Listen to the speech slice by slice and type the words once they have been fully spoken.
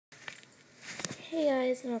Hey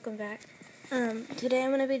guys, and welcome back. Today I'm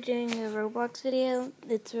going to be doing a Roblox video.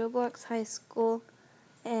 It's Roblox High School,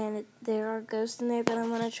 and there are ghosts in there that I'm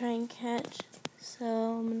going to try and catch. So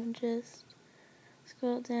I'm going to just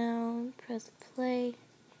scroll down, press play.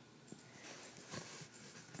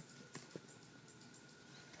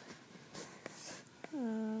 Let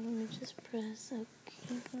me just press OK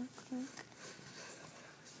real quick.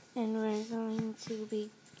 And we're going to be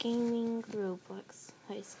gaming Roblox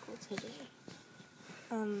High School today.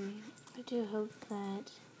 I do hope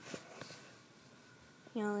that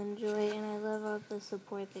y'all enjoy, and I love all the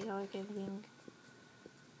support that y'all are giving.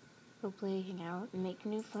 Hopefully hang out and make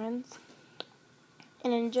new friends.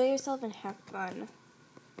 And enjoy yourself and have fun.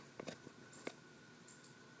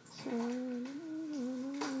 So,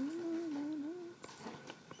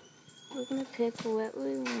 we're going to pick what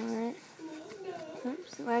we want.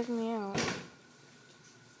 Oops, it lagged me out.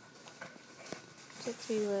 Just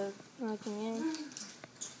reload, logging in.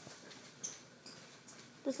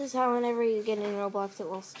 This is how whenever you get in Roblox it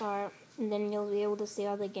will start, and then you'll be able to see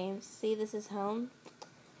all the games. See, this is home.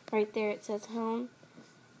 Right there it says home.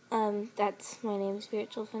 That's my name,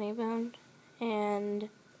 Spiritual Funny Bound. And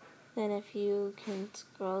then if you can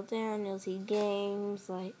scroll down, you'll see games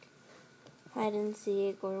like hide and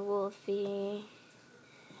seek or Wolfie.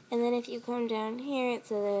 And then if you come down here, it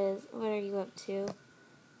says, what are you up to?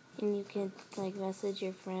 And you can like message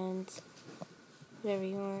your friends, whatever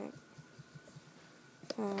you want.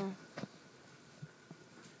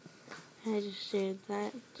 I just shared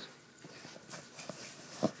that.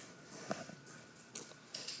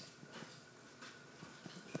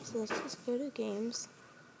 So let's just go to games.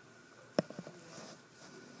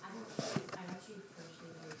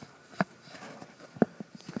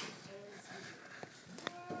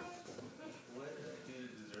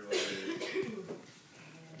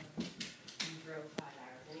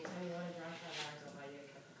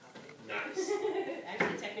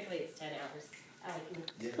 Actually, technically it's 10 hours.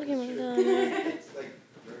 Pokemon Go. It's like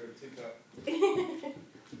 2 cup.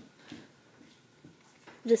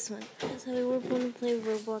 This one. So we were going to play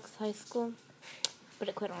Roblox High School, but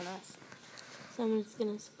it quit on us. So I'm just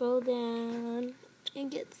going to scroll down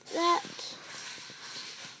and get that.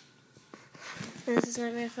 And this is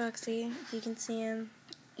Nightmare Foxy, if you can see him.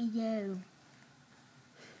 Yo.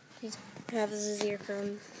 He has his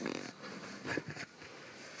earphones.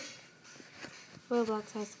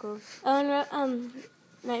 Roblox High School. Oh, and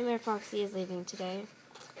Nightmare Foxy is leaving today.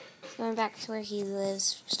 He's going back to where he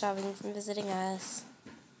lives, stopping from visiting us.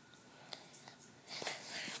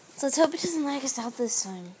 So let's hope it doesn't lag us out this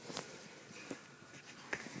time.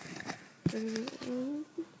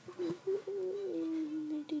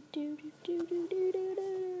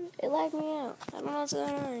 It lagged me out. I don't know what's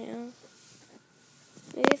going on, you know.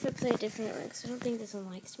 Maybe if I play a different one, because I don't think this one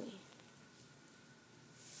likes me.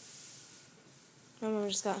 My mom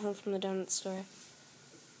just got home from the donut store.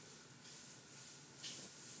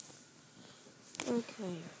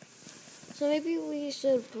 Okay. So maybe we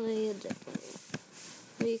should play a different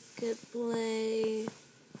one. We could play...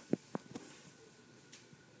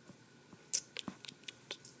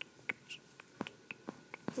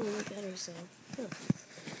 Oh, look at herself. Oh.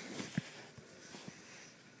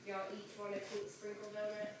 Y'all each want a pink sprinkle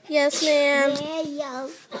donut? Yes, ma'am. Yeah, yo.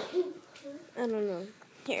 I don't know.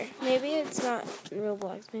 Here, maybe it's not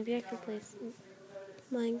Roblox. Maybe I could play some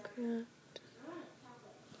Minecraft.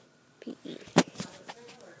 PE.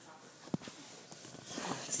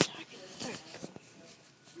 Oh, it's dark.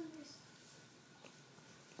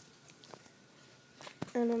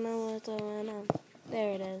 I don't know what's going on.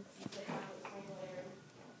 There it is.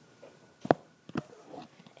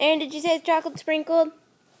 Aaron, did you say it's chocolate sprinkled?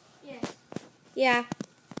 Yeah. Yeah.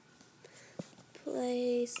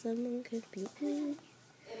 Play someone could be good.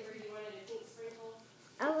 Amber, you wanted a pink sprinkle?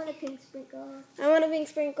 I want a pink sprinkle. I want a pink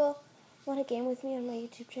sprinkle. Want a game with me on my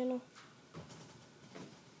YouTube channel?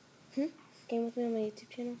 Game with me on my YouTube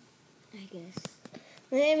channel? I guess.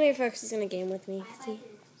 Nightmare Fox is gonna game with me. See?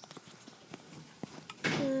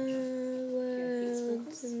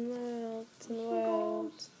 Worlds and worlds and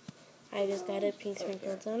worlds. I just got a pink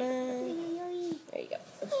sprinkle donut. There you go.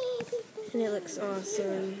 And it looks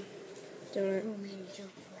awesome. Donut.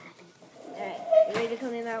 Alright, you ready to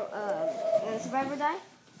come in about Survivor Die?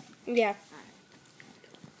 Yeah.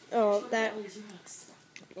 Oh, that.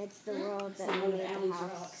 It's the world that we made the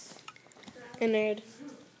house. A nerd.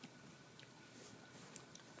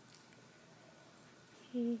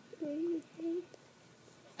 I'm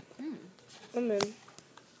in. How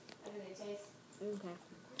do they taste? Okay.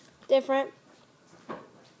 Different.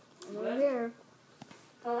 Over here.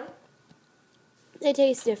 Huh? They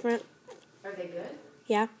taste different. Are they good?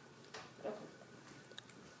 Yeah.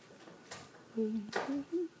 Where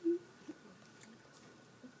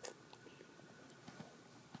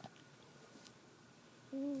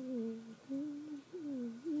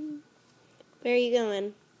are you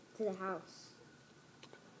going? To the house.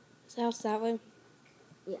 Is the house that way?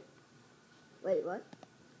 Yeah. Wait, what?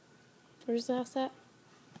 Where's the house at?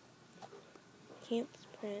 Can't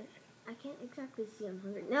sprint. I can't exactly see. I'm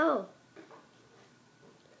hungry. No!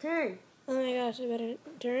 Turn. Oh my gosh, I better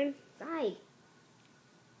turn. Side.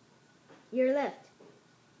 Your left.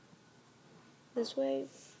 This way.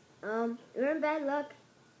 You're in bad luck.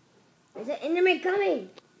 There's an Enderman coming!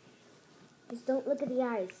 Just don't look at the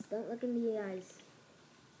eyes. Don't look in the eyes.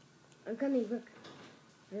 I'm coming, look.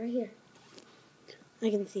 I'm right here. I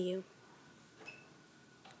can see you.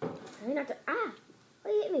 Try not to. Ah!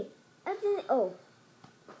 Why you hit me? Oh.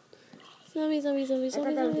 Zombie, zombie, zombie, I thought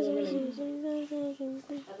zombie, that was zombie, the zombie, enemy. zombie, zombie, zombie,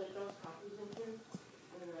 zombie.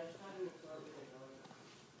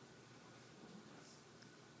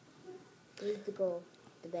 Where's the goal?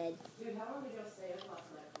 The bed. Dude, how long did y'all stay up last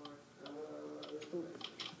night for?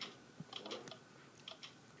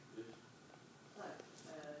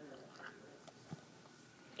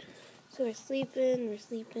 So we're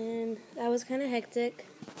sleeping. That was kind of hectic.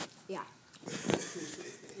 Yeah. Dude, this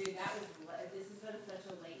has been such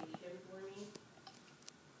a late weekend for me.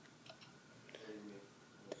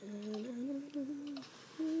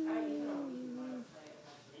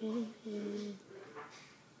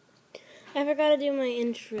 I forgot to do my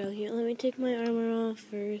intro here. Let me take my armor off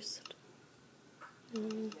first.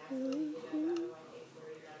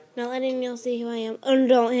 Not letting y'all see who I am. Oh,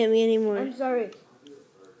 don't hit me anymore. I'm sorry.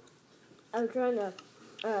 I'm trying to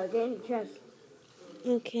get in the chest.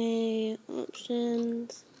 Okay,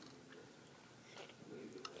 options.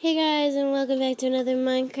 Hey guys, and welcome back to another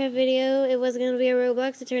Minecraft video. It was going to be a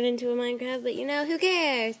Roblox, it turned into a Minecraft, but you know, who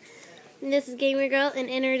cares? And this is Gamer Girl, and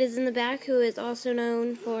Innard is in the back, who is also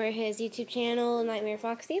known for his YouTube channel, Nightmare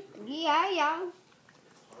Foxy. Yeah.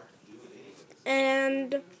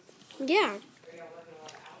 And, yeah.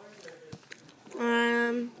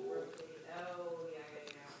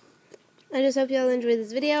 I just hope y'all enjoy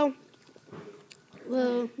this video.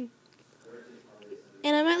 Well,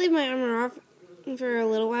 and I might leave my armor off for a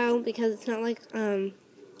little while because it's not like,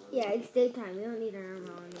 Yeah, it's daytime. We don't need our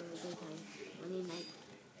armor on in the daytime. We need night.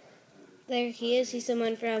 There he is. He's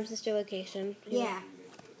someone from Sister Location. Yeah.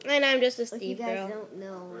 And I'm just a If you Steve guys girl. don't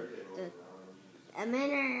know,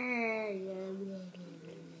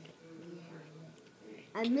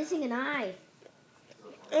 I'm missing an eye.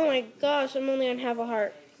 Oh my gosh, I'm only on half a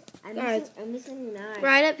heart. I'm Guys. missing an eye.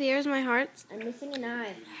 Right up here's my hearts. I'm missing an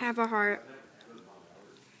eye. Half a heart.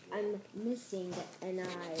 I'm missing an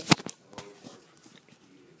eye.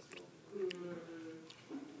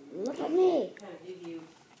 Look at me.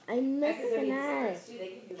 I'm missing an eye.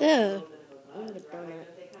 Ugh. I'm the donut.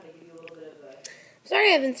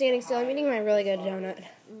 Sorry I've been standing still. I'm eating my really good donut. I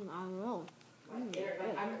don't know. Or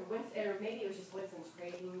maybe it was just Winston's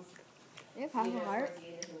cravings. You have half a heart?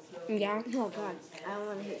 Yeah. Oh god, I don't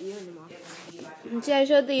want to hit you anymore. See, I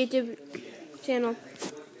showed the YouTube channel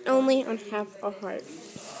only on half a heart.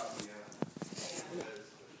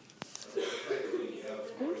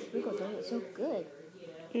 Ooh, sprinkle donut, so good.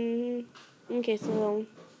 Okay, so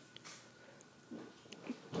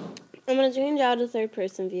I'm going to change out to third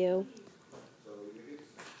person view.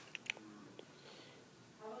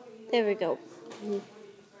 There we go.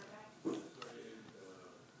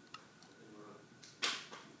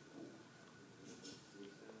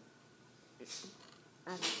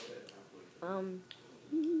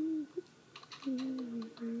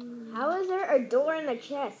 How is there a door in the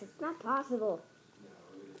chest? It's not possible.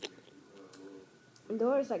 The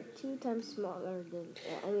door is like 2 times smaller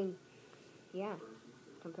than, yeah,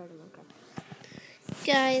 compared to Minecraft.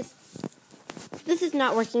 Guys, this is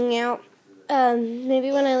not working out.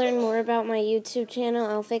 Maybe when I learn more about my YouTube channel,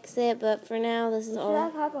 I'll fix it. But for now, this is You all.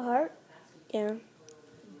 have half a heart? Yeah.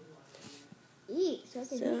 Eat, so I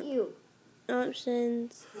can So- hit you.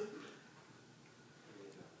 Options.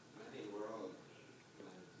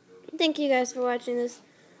 Thank you guys for watching this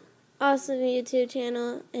awesome YouTube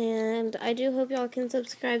channel, and I do hope y'all can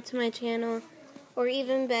subscribe to my channel, or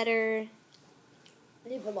even better,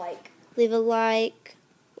 Leave a like. leave a like,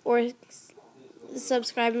 or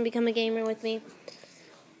subscribe and become a gamer with me.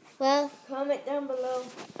 Well, Comment down below.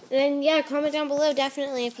 and yeah, comment down below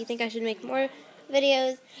definitely if you think I should make more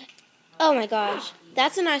videos. Oh my gosh,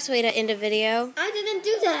 that's a nice way to end a video. I didn't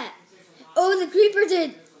do that. Oh, the creeper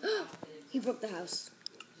did. He broke the house.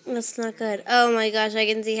 That's not good. Oh my gosh, I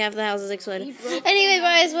can see half the house is exploding. Anyway,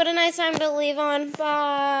 guys, what a nice time to leave on.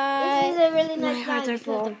 Bye. This is a really nice My hearts time are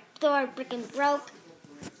full. because the door freaking broke.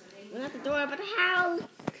 Not the door, but the house.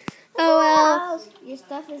 Oh well. Your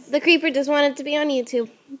stuff is. The creeper just wanted to be on YouTube.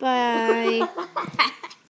 Bye.